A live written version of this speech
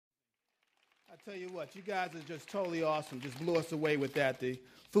tell you what, you guys are just totally awesome. Just blew us away with that. The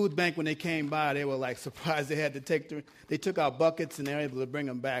food bank, when they came by, they were like surprised they had to they took our buckets and they were able to bring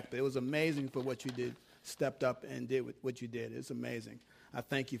them back. But it was amazing for what you did, stepped up and did what you did. It's amazing. I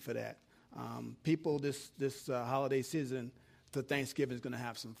thank you for that. People this holiday season for Thanksgiving is going to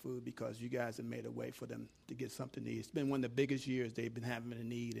have some food because you guys have made a way for them to get something to eat. It's been one of the biggest years they've been having a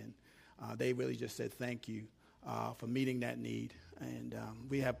need, and they really just said thank you for meeting that need. And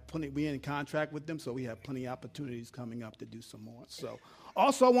we have plenty. We're in contract with them, so we have plenty of opportunities coming up to do some more. So,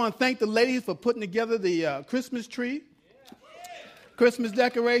 also I want to thank the ladies for putting together the Christmas tree, Christmas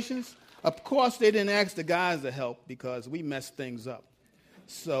decorations. Of course, they didn't ask the guys to help because we messed things up.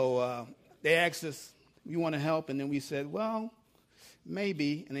 So they asked us, "You want to help?" And then we said, "Well,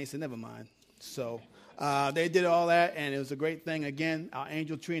 maybe." And they said, "Never mind." So they did all that, and it was a great thing. Again, our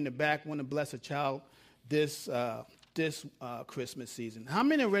angel tree in the back. Want to bless a child this Christmas season. How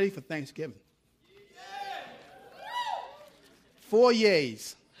many are ready for Thanksgiving? 4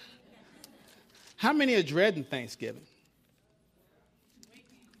 yays. How many are dreading Thanksgiving?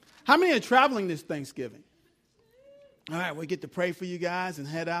 How many are traveling this Thanksgiving? All right, we get to pray for you guys and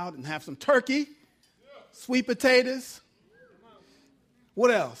head out and have some turkey, sweet potatoes.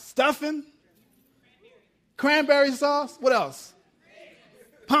 What else? Stuffing? Cranberry sauce? What else?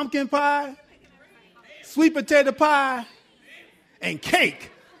 Pumpkin pie? Sweet potato pie? And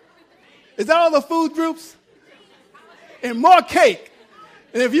cake. Is that all the food groups? And more cake.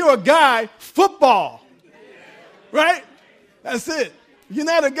 And if you're a guy, football. Right? That's it. If you're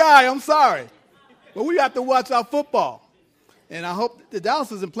not a guy, I'm sorry. But we have to watch our football. And I hope the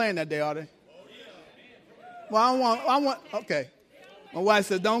Dallas isn't playing that day, are they? Well, okay. My wife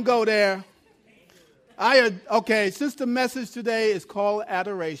said, don't go there. Since the message today is called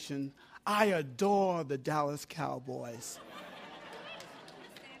adoration, I adore the Dallas Cowboys.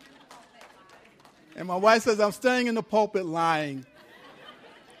 And my wife says, I'm staying in the pulpit lying.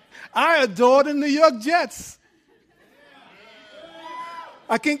 I adore the New York Jets.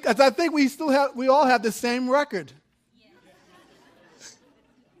 I think we all have the same record.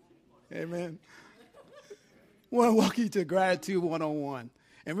 Amen. I want to walk you to Gratitude 101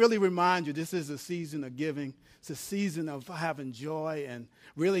 and really remind you this is a season of giving. It's a season of having joy and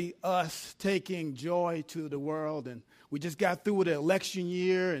really us taking joy to the world. And we just got through with the election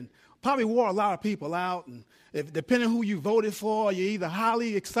year and probably wore a lot of people out. And depending on who you voted for, you're either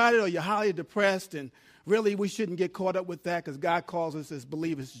highly excited or you're highly depressed. And really, we shouldn't get caught up with that because God calls us as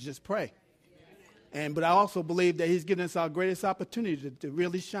believers to just pray. But I also believe that he's given us our greatest opportunity to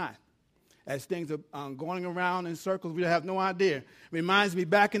really shine. As things are going around in circles, we have no idea. It reminds me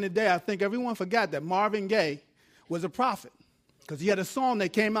back in the day, I think everyone forgot that Marvin Gaye was a prophet because he had a song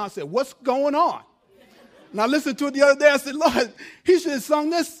that came out and said, "What's going on?" And I listened to it the other day. I said, Lord, he should have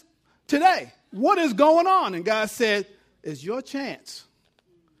sung this today. What is going on? And God said, it's your chance.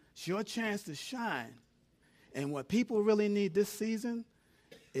 It's your chance to shine. And what people really need this season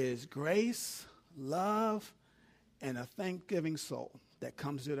is grace, love, and a thanksgiving soul that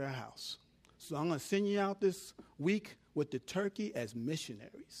comes to their house. So I'm going to send you out this week with the turkey as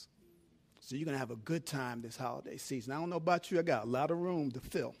missionaries. So you're going to have a good time this holiday season. I don't know about you. I got a lot of room to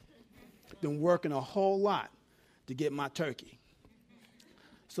fill. Been working a whole lot to get my turkey.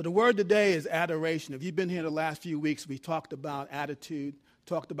 So the word today is adoration. If you've been here the last few weeks, we talked about attitude,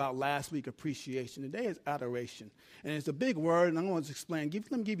 talked about last week appreciation. Today is adoration. And it's a big word, and I'm going to explain.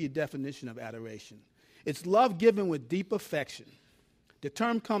 Let me give you a definition of adoration. It's love given with deep affection. The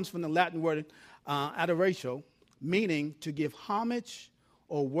term comes from the Latin word adoratio, meaning to give homage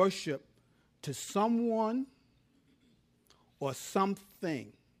or worship to someone or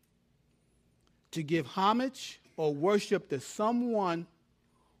something. To give homage or worship to someone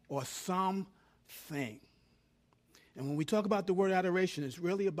or something. And when we talk about the word adoration, it's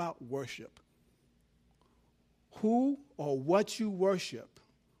really about worship. Who or what you worship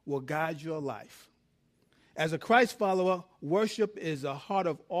will guide your life. As a Christ follower, worship is the heart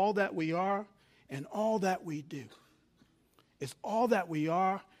of all that we are and all that we do. It's all that we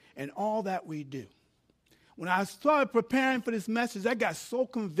are and all that we do. When I started preparing for this message, I got so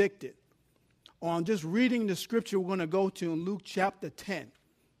convicted on just reading the scripture we're going to go to in Luke chapter 10.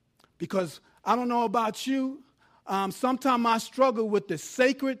 Because I don't know about you, sometimes I struggle with the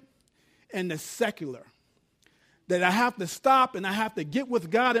sacred and the secular. That I have to stop and I have to get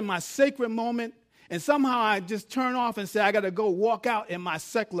with God in my sacred moment. And somehow I just turn off and say, I got to go walk out in my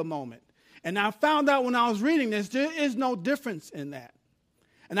secular moment. And I found out when I was reading this, there is no difference in that.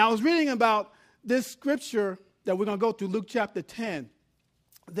 And I was reading about this scripture that we're going to go through, Luke chapter 10,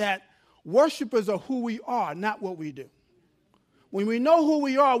 that worshipers are who we are, not what we do. when we know who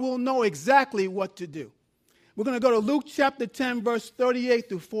we are, we'll know exactly what to do. We're going to go to Luke chapter 10, verse 38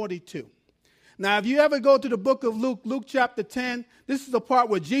 through 42. Now, if you ever go to the book of Luke, Luke chapter 10, this is the part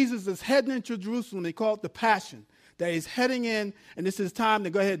where Jesus is heading into Jerusalem. They call it the Passion. That he's heading in, and this is time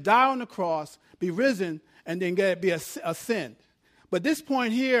to go ahead, die on the cross, be risen, and then be ascend. But this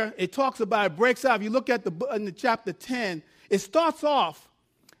point here, it talks about, it breaks out. If you look at in the chapter 10, it starts off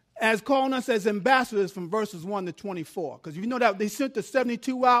as calling us as ambassadors from verses 1 to 24. Because you know that they sent the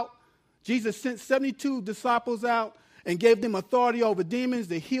 72 out. Jesus sent 72 disciples out and gave them authority over demons.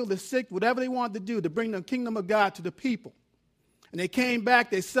 They healed the sick, whatever they wanted to do to bring the kingdom of God to the people. And they came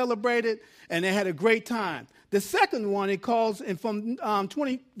back, they celebrated, and they had a great time. The second one, he calls, and from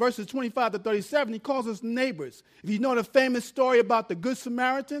verses 25 to 37, he calls us neighbors. If you know the famous story about the Good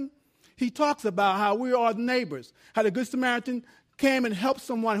Samaritan, he talks about how we are neighbors, how the Good Samaritan came and helped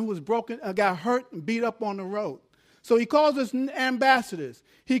someone who was broken, got hurt and beat up on the road. So he calls us ambassadors.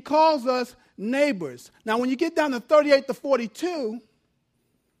 He calls us neighbors. Now, when you get down to 38 to 42,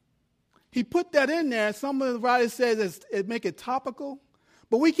 he put that in there. Some of the writers say it make it topical.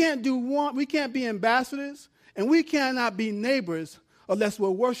 But we can't we can't be ambassadors, and we cannot be neighbors unless we're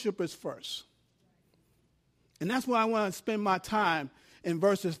worshipers first. And that's why I want to spend my time in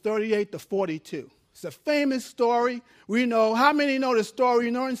verses 38 to 42. It's a famous story. We know, how many know the story?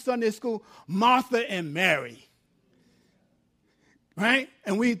 You know in Sunday school, Martha and Mary. Right?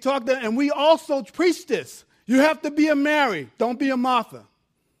 And we also preach this. You have to be a Mary. Don't be a Martha.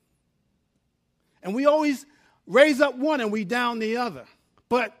 And we always raise up one and we down the other.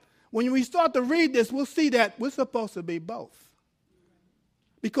 But when we start to read this, we'll see that we're supposed to be both.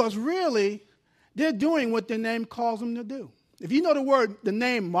 Because really, they're doing what their name calls them to do. If you know the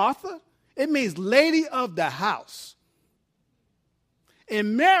name Martha, it means lady of the house.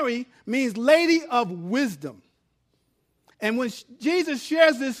 And Mary means lady of wisdom. And when Jesus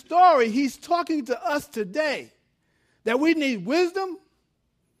shares this story, he's talking to us today that we need wisdom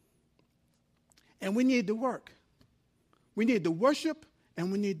and we need to work. We need to worship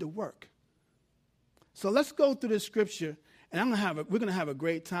and we need to work. So let's go through this scripture, and we're going to have a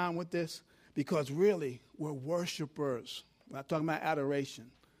great time with this because really we're worshipers. We're not talking about adoration.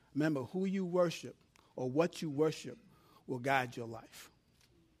 Remember, who you worship or what you worship will guide your life.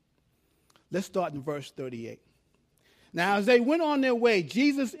 Let's start in verse 38. Now, as they went on their way,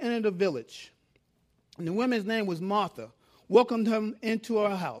 Jesus entered a village, and the woman's name was Martha, welcomed him into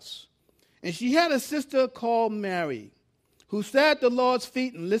her house. And she had a sister called Mary, who sat at the Lord's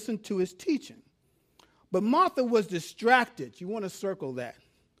feet and listened to his teaching. But Martha was distracted. You want to circle that.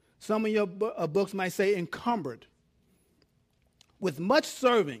 Some of your books might say encumbered with much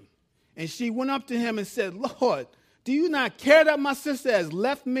serving. And she went up to him and said, Lord, do you not care that my sister has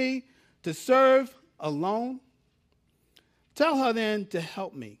left me to serve alone? Tell her then to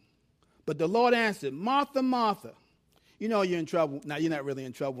help me. But the Lord answered, Martha, Martha. You know you're in trouble. Now, you're not really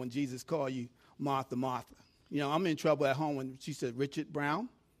in trouble when Jesus called you Martha, Martha. You know, I'm in trouble at home when she said Richard Brown.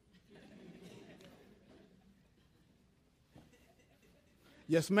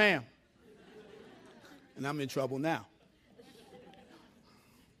 Yes, ma'am. And I'm in trouble now.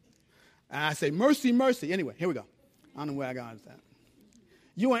 And I say, mercy, mercy. Anyway, here we go. I don't know where I got into that.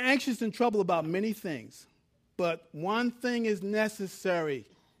 You are anxious and troubled about many things, but one thing is necessary.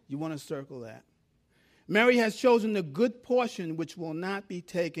 You want to circle that. Mary has chosen the good portion which will not be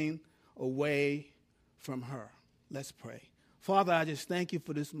taken away from her. Let's pray. Father, I just thank you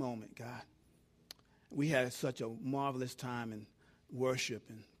for this moment, God. We had such a marvelous time in worship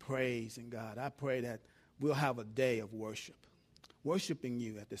and praise, and God, I pray that we'll have a day of worship, worshiping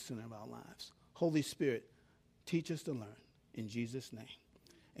you at the center of our lives. Holy Spirit, teach us to learn. In Jesus' name,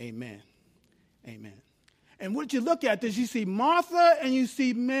 amen. Amen. And what you look at is you see Martha and you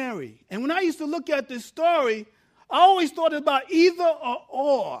see Mary. And when I used to look at this story, I always thought about either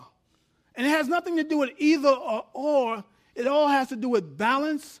or. And it has nothing to do with either or. It all has to do with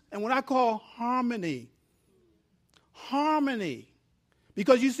balance and what I call harmony. Harmony.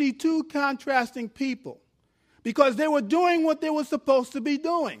 Because you see two contrasting people. Because they were doing what they were supposed to be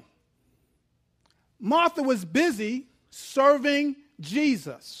doing. Martha was busy serving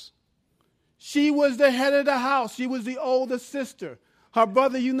Jesus. She was the head of the house. She was the older sister. Her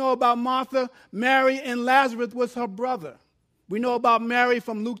brother, you know about Martha, Mary, and Lazarus was her brother. We know about Mary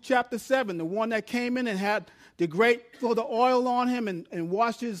from Luke chapter 7, the one that came in and had pour the oil on him and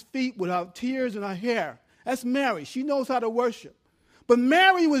washed his feet with her tears and her hair. That's Mary. She knows how to worship. But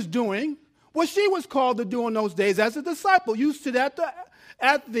Mary was doing what she was called to do in those days as a disciple. You sit at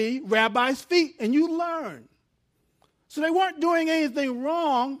the rabbi's feet and you learn. So they weren't doing anything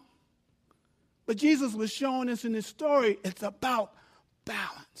wrong, But Jesus was showing us in this story, it's about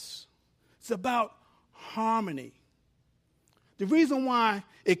balance. It's about harmony. The reason why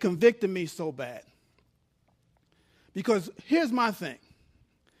it convicted me so bad, because here's my thing.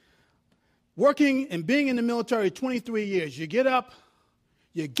 Working and being in the military 23 years, you get up,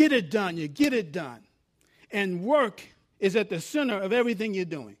 you get it done, you get it done. And work is at the center of everything you're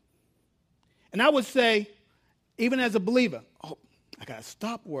doing. And I would say, even as a believer, I got to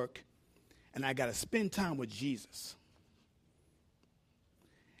stop work and I got to spend time with Jesus.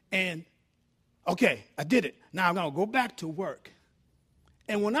 And, okay, I did it. Now I'm going to go back to work.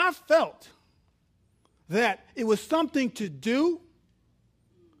 And when I felt that it was something to do,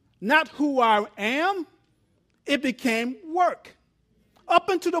 not who I am, it became work. Up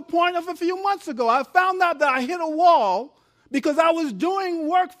until the point of a few months ago, I found out that I hit a wall because I was doing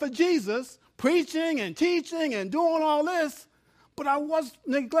work for Jesus, preaching and teaching and doing all this, but I was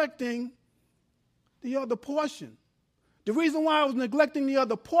neglecting the other portion. The reason why I was neglecting the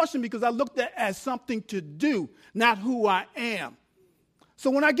other portion because I looked at it as something to do, not who I am. So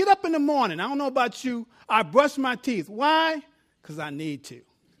when I get up in the morning, I don't know about you, I brush my teeth. Why? Because I need to.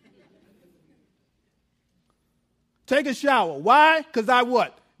 Take a shower. Why? Because I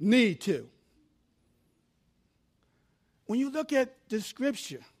what? Need to. When you look at the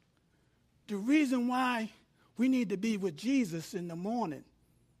scripture, the reason why we need to be with Jesus in the morning,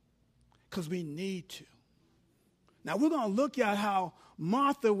 because we need to. Now we're going to look at how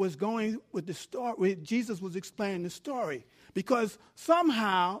Martha was going with the story, where Jesus was explaining the story. Because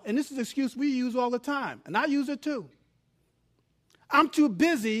somehow, and this is an excuse we use all the time, and I use it too, I'm too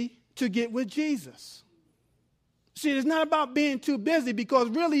busy to get with Jesus. See, it's not about being too busy because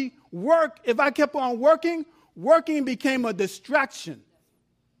really work, if I kept on working became a distraction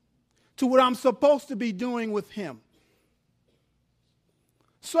to what I'm supposed to be doing with him.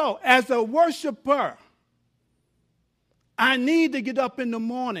 So as a worshiper, I need to get up in the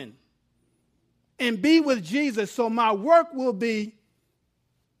morning and be with Jesus so my work will be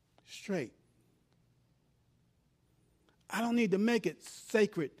straight. I don't need to make it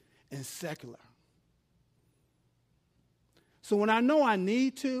sacred and secular. So when I know I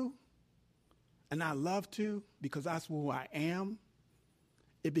need to, and I love to, because that's who I am,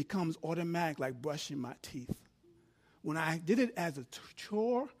 it becomes automatic like brushing my teeth. When I did it as a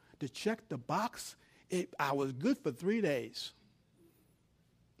chore to check the box, I was good for 3 days.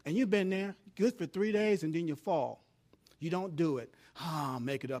 And you've been there, good for 3 days, and then you fall. You don't do it. I'll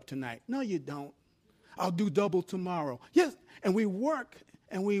make it up tonight. No, you don't. I'll do double tomorrow. Yes, and we work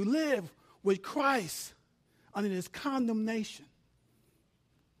and we live with Christ under his condemnation.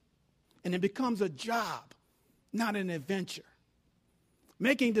 And it becomes a job, not an adventure.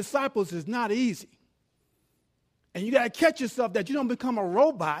 Making disciples is not easy. And you got to catch yourself that you don't become a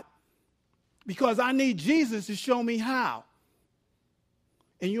robot because I need Jesus to show me how.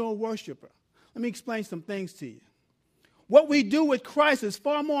 And you're a worshiper. Let me explain some things to you. What we do with Christ is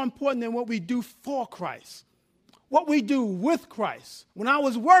far more important than what we do for Christ. What we do with Christ. When I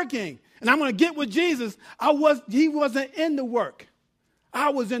was working and I'm going to get with Jesus, he wasn't in the work. I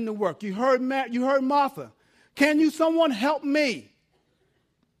was in the work. You heard Martha. Can someone help me?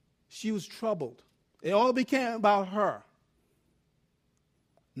 She was troubled. It all became about her,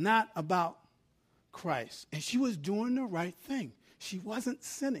 not about Christ. And she was doing the right thing. She wasn't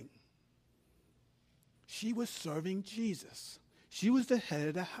sinning. She was serving Jesus. She was the head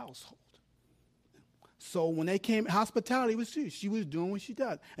of the household. So when they came, hospitality was serious. She was doing what she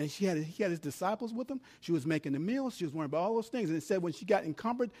does. And he had his disciples with him. She was making the meals. She was worrying about all those things. And it said when she got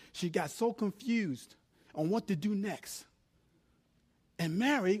encumbered, she got so confused on what to do next. And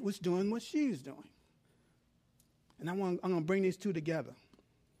Mary was doing what she was doing. And I'm going to bring these two together.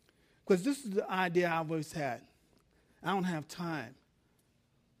 Because this is the idea I've always had. I don't have time.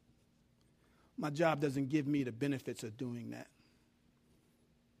 My job doesn't give me the benefits of doing that.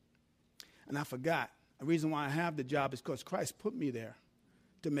 And I forgot. The reason why I have the job is because Christ put me there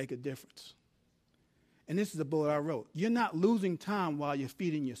to make a difference. And this is the bullet I wrote. You're not losing time while you're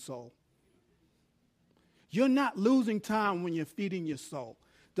feeding your soul. You're not losing time when you're feeding your soul.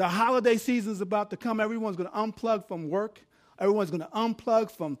 The holiday season is about to come. Everyone's going to unplug from work. Everyone's going to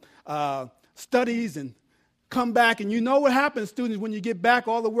unplug from studies and come back. And you know what happens, students, when you get back,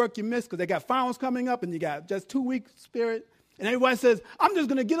 all the work you missed because they got finals coming up and you got just 2 weeks spirit. And everybody says, I'm just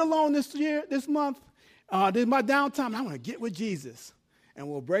going to get alone this month. This is my downtime. I'm going to get with Jesus. And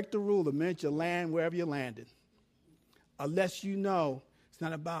we'll break the rule the minute you land wherever you landed. Unless you know it's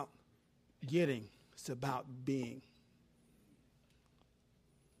not about getting, it's about being.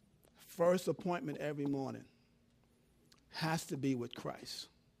 First appointment every morning has to be with Christ.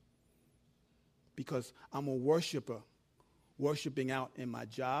 because I'm a worshiper, worshiping out in my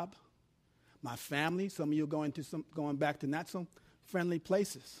job, my family. Some of you are going back to not so friendly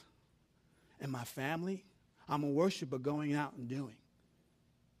places. And my family, I'm a worshiper going out and doing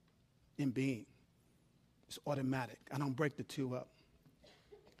and being. It's automatic. I don't break the two up.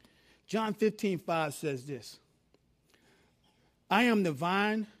 John 15:5 says this. I am the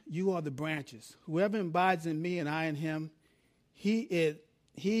vine, you are the branches. Whoever abides in me and I in him, he it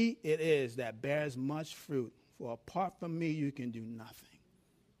is that bears much fruit. For apart from me, you can do nothing.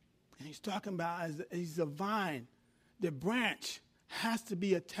 And he's talking about he's a vine. The branch has to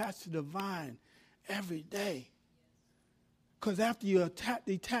be attached to the vine every day. Because after you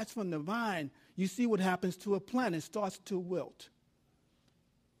detach from the vine, you see what happens to a plant. It starts to wilt.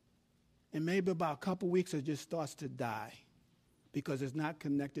 And maybe about a couple weeks, it just starts to die because it's not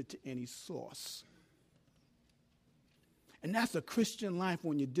connected to any source. And that's a Christian life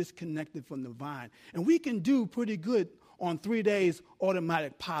when you're disconnected from the vine. And we can do pretty good on 3 days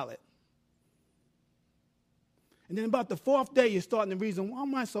automatic pilot. And then about the fourth day, you're starting to reason, why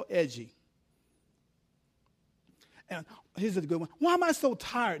am I so edgy? And here's a good one. Why am I so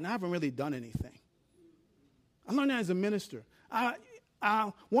tired and I haven't really done anything? I learned that as a minister.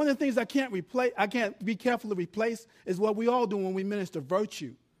 One of the things I can't be careful to replace is what we all do when we minister,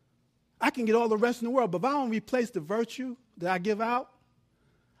 virtue. I can get all the rest in the world, but if I don't replace the virtue that I give out,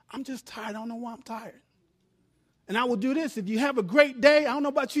 I'm just tired. I don't know why I'm tired. And I will do this. If you have a great day, I don't know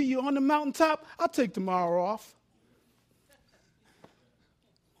about you, you're on the mountaintop, I'll take tomorrow off.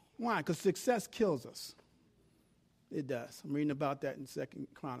 Why? Because success kills us. It does. I'm reading about that in 2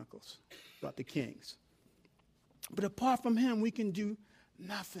 Chronicles, about the kings. But apart from him, we can do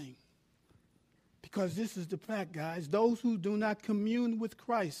nothing. Because this is the fact, guys. Those who do not commune with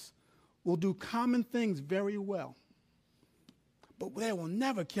Christ will do common things very well. But they will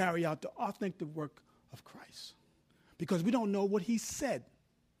never carry out the authentic work of Christ. Because we don't know what he said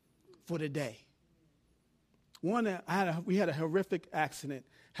for the day. We had a horrific accident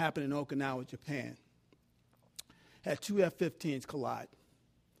happen in Okinawa, Japan. Had two F-15s collide.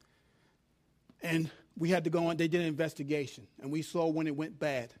 And we had to go on, they did an investigation, and we saw when it went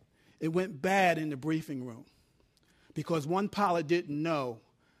bad. It went bad in the briefing room because one pilot didn't know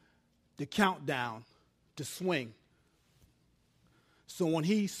the countdown to swing. So when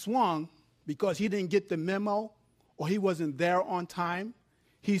he swung, because he didn't get the memo or he wasn't there on time,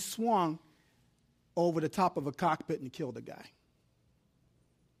 he swung over the top of a cockpit and killed a guy.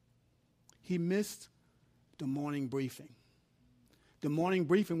 He missed the morning briefing. The morning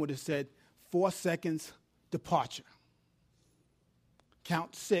briefing would have said 4 seconds departure.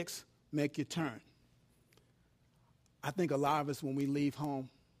 Count 6, make your turn. I think a lot of us, when we leave home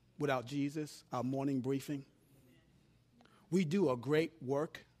without Jesus, our morning briefing, we do a great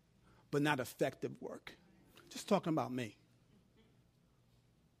work, but not effective work. Just talking about me.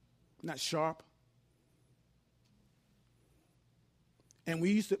 Not sharp. And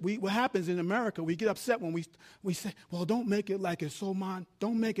what happens in America, we get upset when we say, well, don't make it like it's so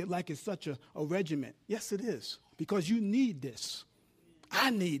don't make it like it's such a regiment. Yes, it is, because you need this.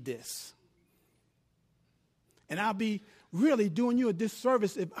 I need this. And I'll be really doing you a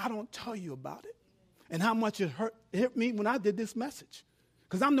disservice if I don't tell you about it and how much it hit me when I did this message.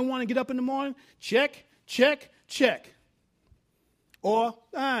 Because I'm the one to get up in the morning, check, check, check. Or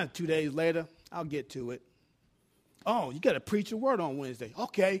 2 days later, I'll get to it. Oh, you got to preach a word on Wednesday.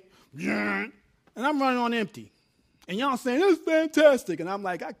 Okay. And I'm running on empty. And y'all saying, this is fantastic. And I'm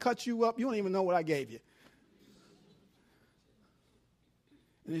like, I cut you up. You don't even know what I gave you.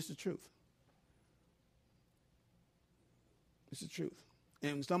 And it's the truth. It's the truth.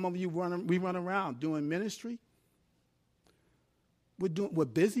 And some of you, we run around doing ministry. We're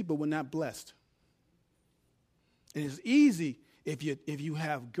busy, but we're not blessed. And it's easy if you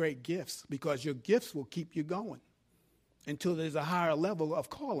have great gifts, because your gifts will keep you going. Until there's a higher level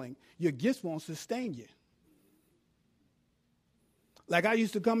of calling, your gifts won't sustain you. Like I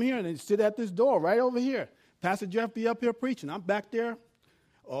used to come here and sit at this door right over here. Pastor Jeff be up here preaching. I'm back there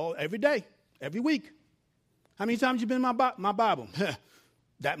every day, every week. How many times you been in my Bible?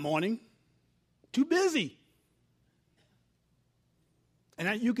 That morning. Too busy.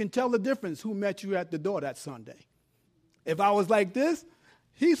 And you can tell the difference who met you at the door that Sunday. If I was like this,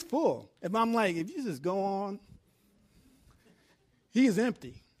 he's full. If I'm like, if you just go on, he is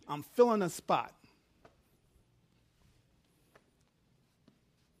empty. I'm filling a spot.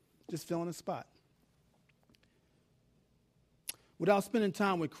 Just filling a spot. Without spending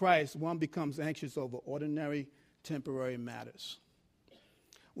time with Christ, one becomes anxious over ordinary, temporary matters.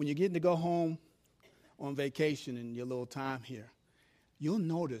 When you're getting to go home on vacation in your little time here, you'll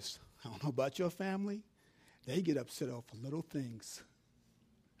notice I don't know about your family. They get upset over little things.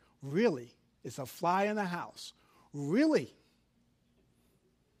 Really? It's a fly in the house. Really?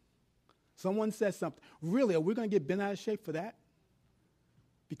 Someone said something. Really? Are we going to get bent out of shape for that?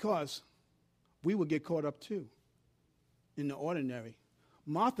 Because we would get caught up too in the ordinary.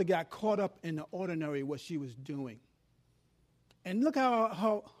 Martha got caught up in the ordinary, what she was doing. And look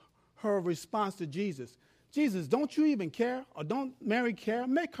how her response to Jesus. Jesus, don't you even care? Or don't Mary care?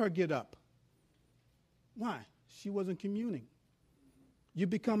 Make her get up. Why? She wasn't communing. You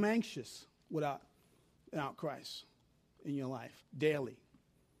become anxious without Christ in your life daily.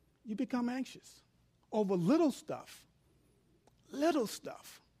 You become anxious over little stuff. Little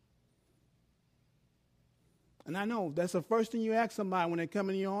stuff. And I know that's the first thing you ask somebody when they come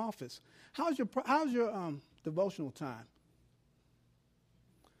into your office. How's your devotional time?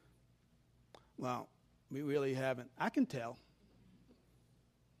 Well, we really haven't. I can tell.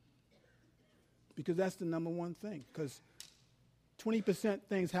 Because that's the number one thing. Because 20%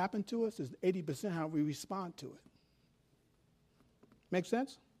 things happen to us is 80% how we respond to it. Make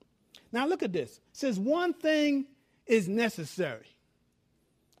sense? Now look at this. It says one thing is necessary.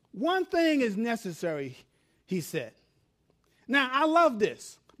 One thing is necessary, he said. Now, I love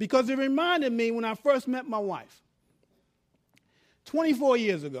this because it reminded me when I first met my wife 24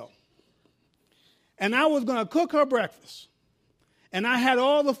 years ago. And I was going to cook her breakfast. And I had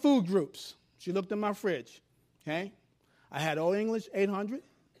all the food groups. She looked in my fridge. Okay? I had Old English 800.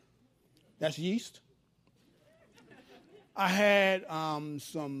 That's yeast. I had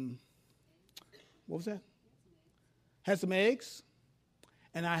some, what was that? Had some eggs.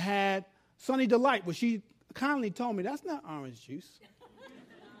 And I had Sunny Delight, which she kindly told me, that's not orange juice.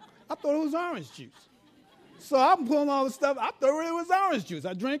 I thought it was orange juice. So I'm pulling all the stuff. I thought it was orange juice.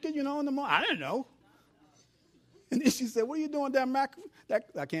 I drank it, in the morning. I didn't know. And then she said, what are you doing that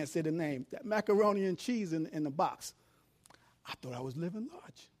I can't say the name, that macaroni and cheese in the box? I thought I was living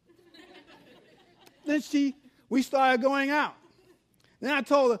large. Then we started going out. Then I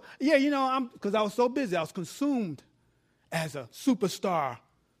told her, because I was so busy, I was consumed as a superstar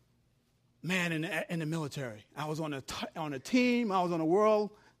man in the military. I was on a team. I was on a world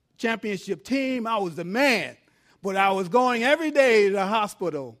championship team. I was the man. But I was going every day to the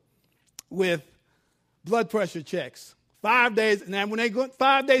hospital with blood pressure checks. 5 days. And then when they go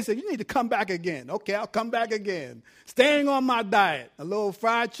 5 days, they said, you need to come back again. Okay, I'll come back again. Staying on my diet. A little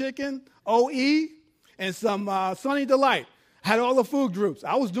fried chicken, OE, and some Sunny Delight. Had all the food groups.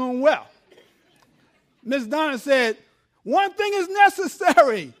 I was doing well. Miss Donna said, one thing is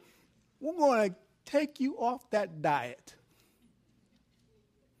necessary. We're going to take you off that diet.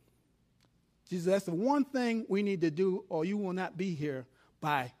 She said, that's the one thing we need to do, or you will not be here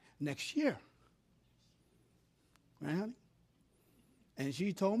by next year. Right, honey? And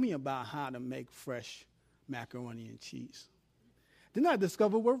she told me about how to make fresh macaroni and cheese. Then I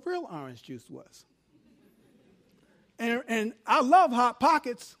discovered what real orange juice was. And I love Hot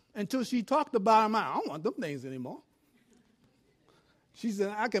Pockets until she talked about them. I don't want them things anymore. She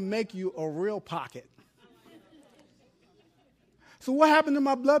said, I can make you a real pocket. So what happened to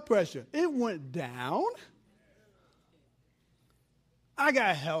my blood pressure? It went down. I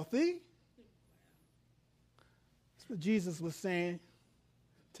got healthy. That's what Jesus was saying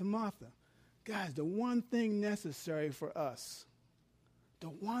to Martha. Guys, the one thing necessary for us, the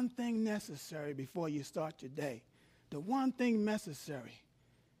one thing necessary before you start your day, the one thing necessary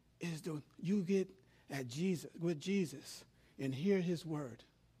is you get at Jesus, with Jesus, and hear his word.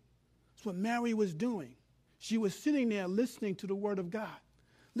 That's what Mary was doing. She was sitting there listening to the word of God.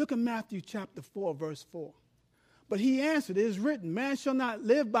 Look at Matthew chapter 4, verse 4. But he answered, it is written, man shall not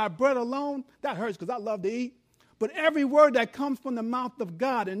live by bread alone. That hurts because I love to eat. But every word that comes from the mouth of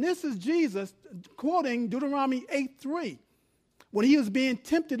God. And this is Jesus quoting Deuteronomy 8:3, when he was being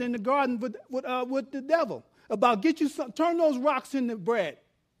tempted in the garden with the devil about turn those rocks into bread.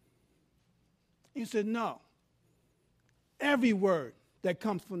 He said, no. Every word that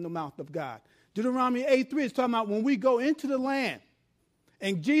comes from the mouth of God. Deuteronomy 8:3 is talking about when we go into the land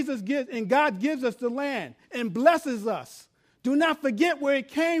and God gives us the land and blesses us. Do not forget where it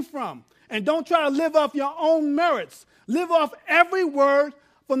came from. And don't try to live off your own merits. Live off every word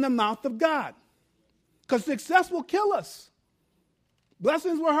from the mouth of God. Because success will kill us.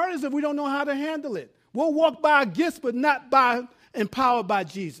 Blessings will hurt us if we don't know how to handle it. We'll walk by our gifts, but not empowered by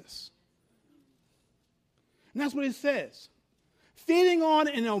Jesus. And that's what it says. Feeding on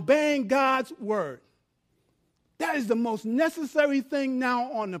and obeying God's word. That is the most necessary thing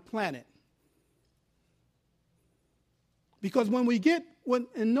now on the planet. Because when we get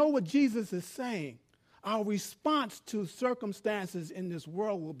and know what Jesus is saying, Our response to circumstances in this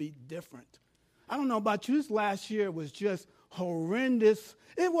world will be different. I don't know about you, this last year was just horrendous.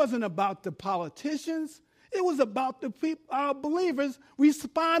 It wasn't about the politicians. It was about the people, our believers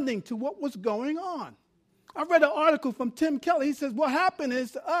responding to what was going on. I read an article from Tim Keller. He says, what happened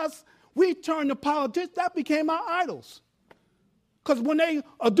is to us, we turned to politics. That became our idols. Because when they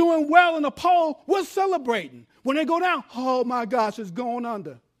are doing well in a poll, we're celebrating. When they go down, oh my gosh, it's going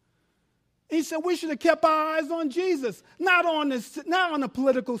under. He said we should have kept our eyes on Jesus, not on the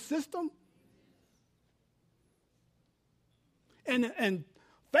political system. And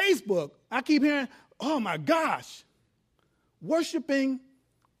Facebook, I keep hearing, oh my gosh, worshiping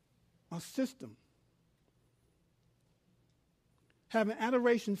a system. Having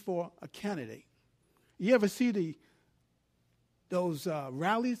adoration for a candidate. You ever see those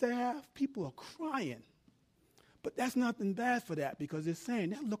rallies they have? People are crying. But that's nothing bad for that because it's saying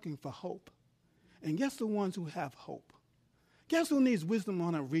they're looking for hope. And guess the ones who have hope? Guess who needs wisdom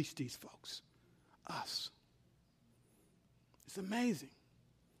on to reach these folks? Us. It's amazing.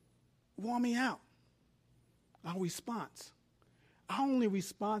 Wore me out. Our response. Our only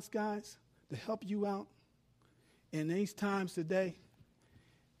response, guys, to help you out in these times today,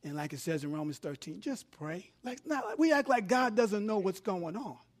 and like it says in Romans 13, just pray. We act like God doesn't know what's going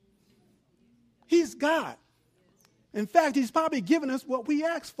on. He's God. In fact, he's probably given us what we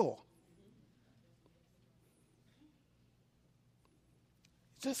asked for.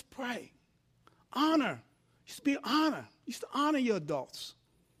 Just pray. Honor. You should be honor. You should honor your adults.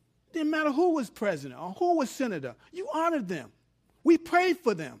 It didn't matter who was president or who was senator. You honored them. We prayed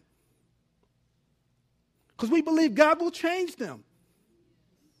for them. Because we believe God will change them.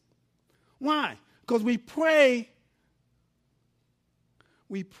 Why? Because we pray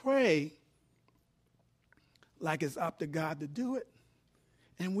like it's up to God to do it,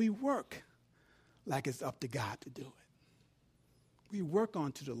 and we work like it's up to God to do it. We work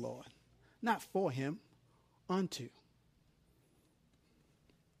unto the Lord, not for him, unto.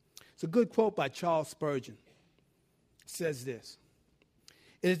 It's a good quote by Charles Spurgeon. It says this,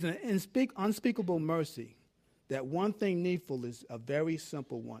 it is an unspeakable mercy that one thing needful is a very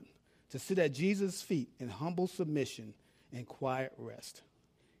simple one, to sit at Jesus' feet in humble submission and quiet rest.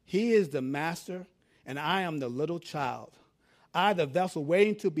 He is the master, and I am the little child. I, the vessel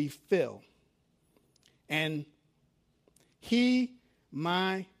waiting to be filled, and he,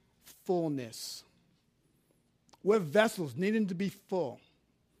 my fullness. We're vessels needing to be full.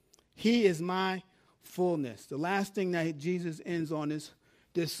 He is my fullness. The last thing that Jesus ends on this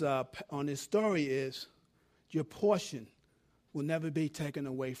story is your portion will never be taken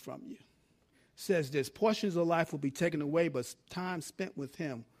away from you. It says this, portions of life will be taken away, but time spent with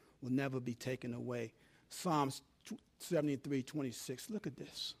him will never be taken away. Psalms 73:26. Look at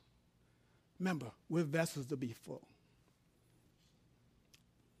this. Remember, we're vessels to be full.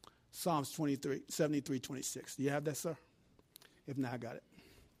 Psalms 73:26. Do you have that, sir? If not, I got it.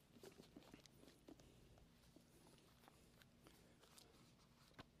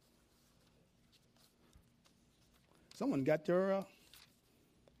 Someone got their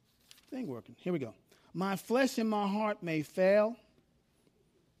thing working. Here we go. My flesh and my heart may fail,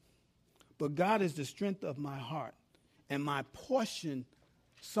 but God is the strength of my heart and my portion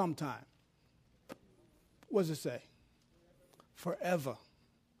sometime. What does it say? Forever.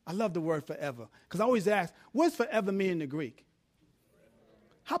 I love the word forever because I always ask, what does forever mean in the Greek?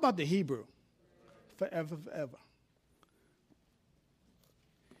 How about the Hebrew? Forever, forever.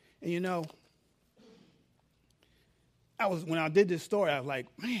 And you know, when I did this story, I was like,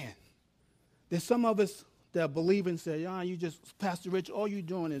 man, there's some of us that believe and say, you just, Pastor Rich, all you're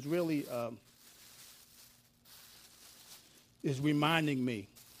doing is really is reminding me.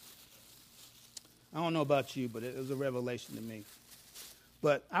 I don't know about you, but it was a revelation to me.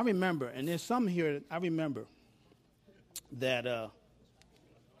 But I remember, and there's some here that I remember that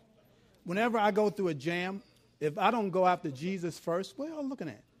whenever I go through a jam, if I don't go after Jesus first, what are y'all looking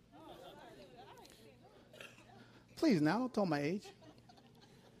at? Please now, don't tell my age.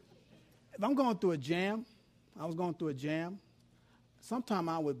 If I'm going through a jam, sometime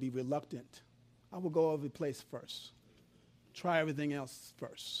I would be reluctant. I would go over the place first. Try everything else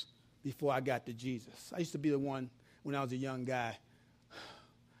first before I got to Jesus. I used to be the one when I was a young guy.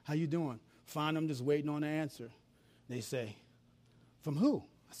 How you doing? Fine, I'm just waiting on the answer. They say, from who?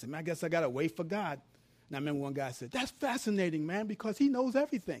 I said, man, I guess I got to wait for God. And I remember one guy said, that's fascinating, man, because he knows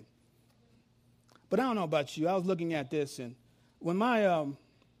everything. But I don't know about you. I was looking at this, and when my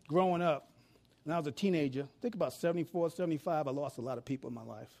growing up, when I was a teenager, I think about 74, 75, I lost a lot of people in my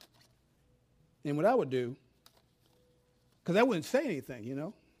life. And what I would do, because I wouldn't say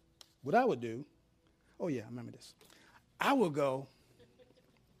anything, what I would do, Oh, yeah, I remember this. I would go,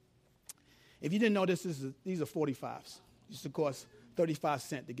 if you didn't know this, these are 45s. It used to cost 35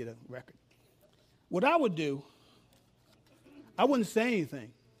 cents to get a record. What I would do, I wouldn't say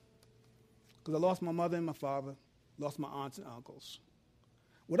anything because I lost my mother and my father, lost my aunts and uncles.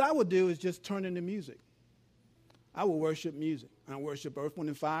 What I would do is just turn into music. I would worship music. I worship Earth, Wind,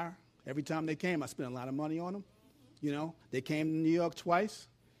 and Fire. Every time they came, I spent a lot of money on them. You know, they came to New York twice.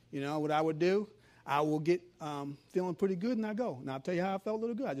 You know, what I would do, I will get feeling pretty good, and I go. And I'll tell you how I felt a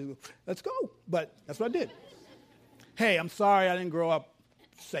little good. I just go, let's go. But that's what I did. Hey, I'm sorry I didn't grow up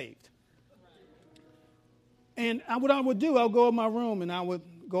saved. And what I would do, I'll go in my room, and I would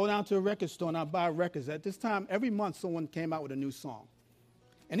go down to a record store, and I'd buy records. At this time, every month, someone came out with a new song.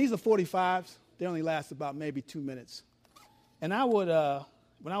 And these are 45s. They only last about maybe 2 minutes. And I would,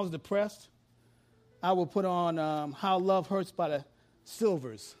 when I was depressed, I would put on How Love Hurts by the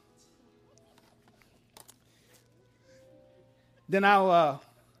Silvers. Then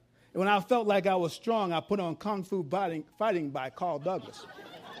when I felt like I was strong, I put on Kung Fu Fighting by Carl Douglas.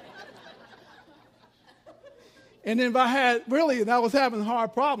 And then if I was having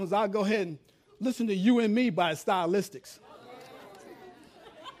hard problems, I'd go ahead and listen to You and Me by Stylistics.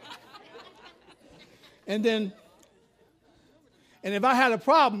 And if I had a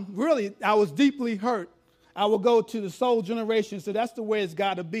problem, really, I was deeply hurt, I would go to the Soul Generation. So that's the way it's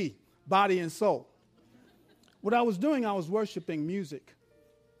got to be, body and soul. What I was doing, I was worshiping music.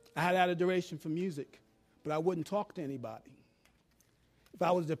 I had adoration for music, but I wouldn't talk to anybody. If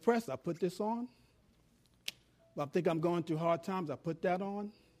I was depressed, I put this on. If I think I'm going through hard times, I put that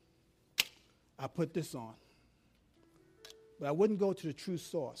on. I put this on. But I wouldn't go to the true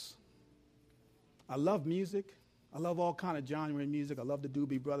source. I love music. I love all kind of genre in music. I love the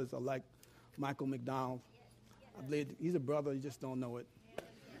Doobie Brothers. I like Michael McDonald. I believe he's a brother. You just don't know it.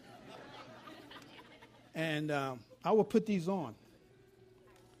 And I will put these on.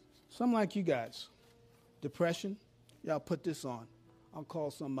 Some like you guys. Depression, y'all put this on. I'll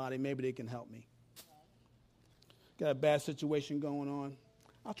call somebody. Maybe they can help me. Got a bad situation going on.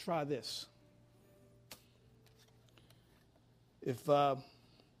 I'll try this. If the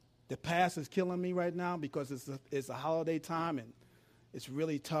past is killing me right now because it's a holiday time and it's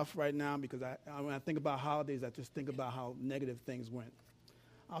really tough right now because when I think about holidays, I just think about how negative things went.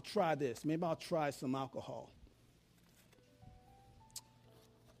 I'll try this. Maybe I'll try some alcohol.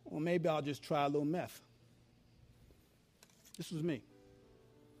 Or maybe I'll just try a little meth. This was me.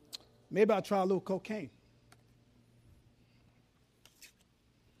 Maybe I'll try a little cocaine.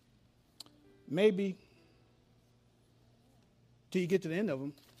 Maybe till you get to the end of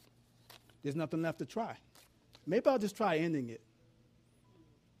them, there's nothing left to try. Maybe I'll just try ending it.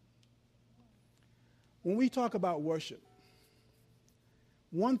 When we talk about worship,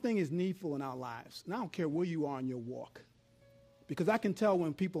 one thing is needful in our lives, and I don't care where you are in your walk, because I can tell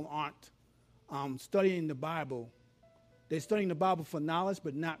when people aren't studying the Bible. They're studying the Bible for knowledge,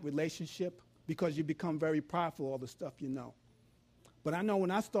 but not relationship, because you become very prideful of all the stuff you know. But I know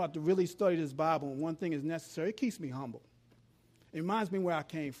when I start to really study this Bible, and one thing is necessary, it keeps me humble. It reminds me where I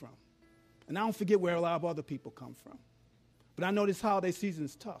came from. And I don't forget where a lot of other people come from. But I know this holiday season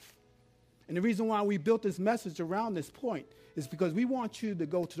is tough. And the reason why we built this message around this point is because we want you to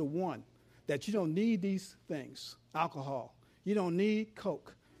go to the one that you don't need these things, alcohol. You don't need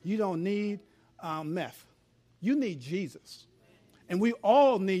Coke. You don't need meth. You need Jesus. And we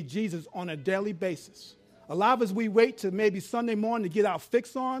all need Jesus on a daily basis. A lot of us, we wait till maybe Sunday morning to get our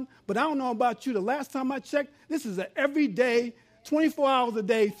fix on. But I don't know about you. The last time I checked, this is an everyday, 24 hours a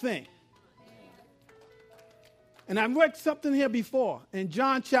day thing. And I read something here before in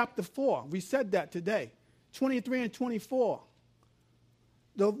John chapter 4. We said that today, 23 and 24.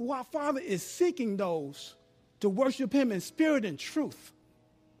 The Father is seeking those to worship him in spirit and truth.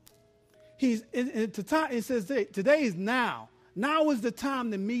 It says today is now. Now is the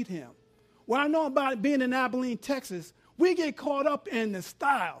time to meet him. What I know about it being in Abilene, Texas, we get caught up in the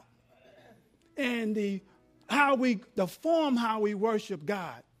style and the form how we worship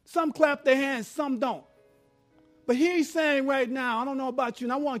God. Some clap their hands, some don't. But he's saying right now, I don't know about you,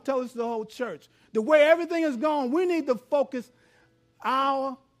 and I want to tell this to the whole church, the way everything is going, we need to focus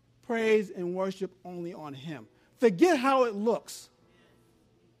our praise and worship only on him. Forget how it looks.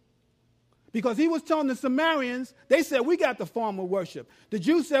 Because he was telling the Samaritans, they said, we got the form of worship. The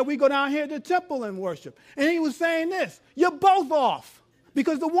Jews said, we go down here to the temple and worship. And he was saying this, you're both off.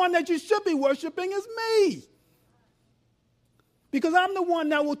 Because the one that you should be worshiping is me. Because I'm the one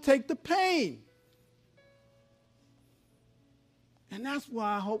that will take the pain. And that's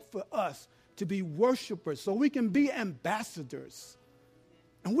why I hope for us to be worshipers so we can be ambassadors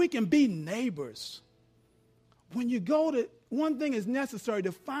and we can be neighbors. when you go to, one thing is necessary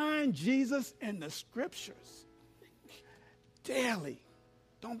to find Jesus in the scriptures daily.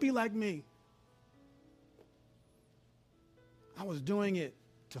 Don't be like me. I was doing it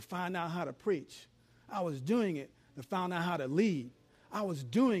to find out how to preach. I was doing it to find out how to lead. I was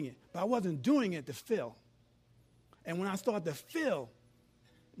doing it, but I wasn't doing it to fill. And when I started to fill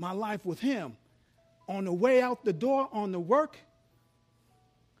my life with him, on the way out the door, on the work,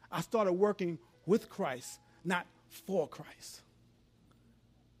 I started working with Christ, not for Christ.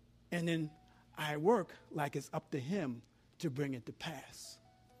 And then I work like it's up to him to bring it to pass.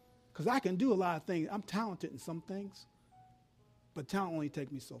 Because I can do a lot of things. I'm talented in some things, but talent only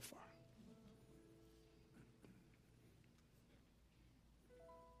takes me so far.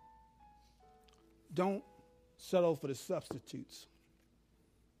 Don't settle for the substitutes.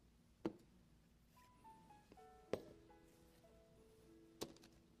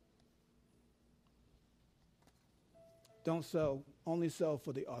 Don't sell, only sell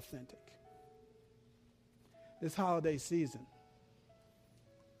for the authentic. This holiday season,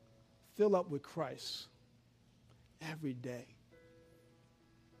 fill up with Christ every day.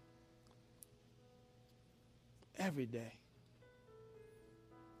 Every day.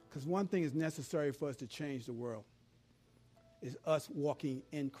 Because one thing is necessary for us to change the world is us walking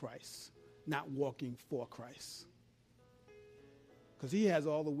in Christ, not walking for Christ. Because he has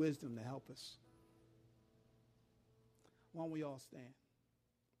all the wisdom to help us. Why don't we all stand?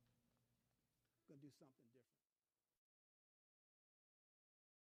 We're going to do something different.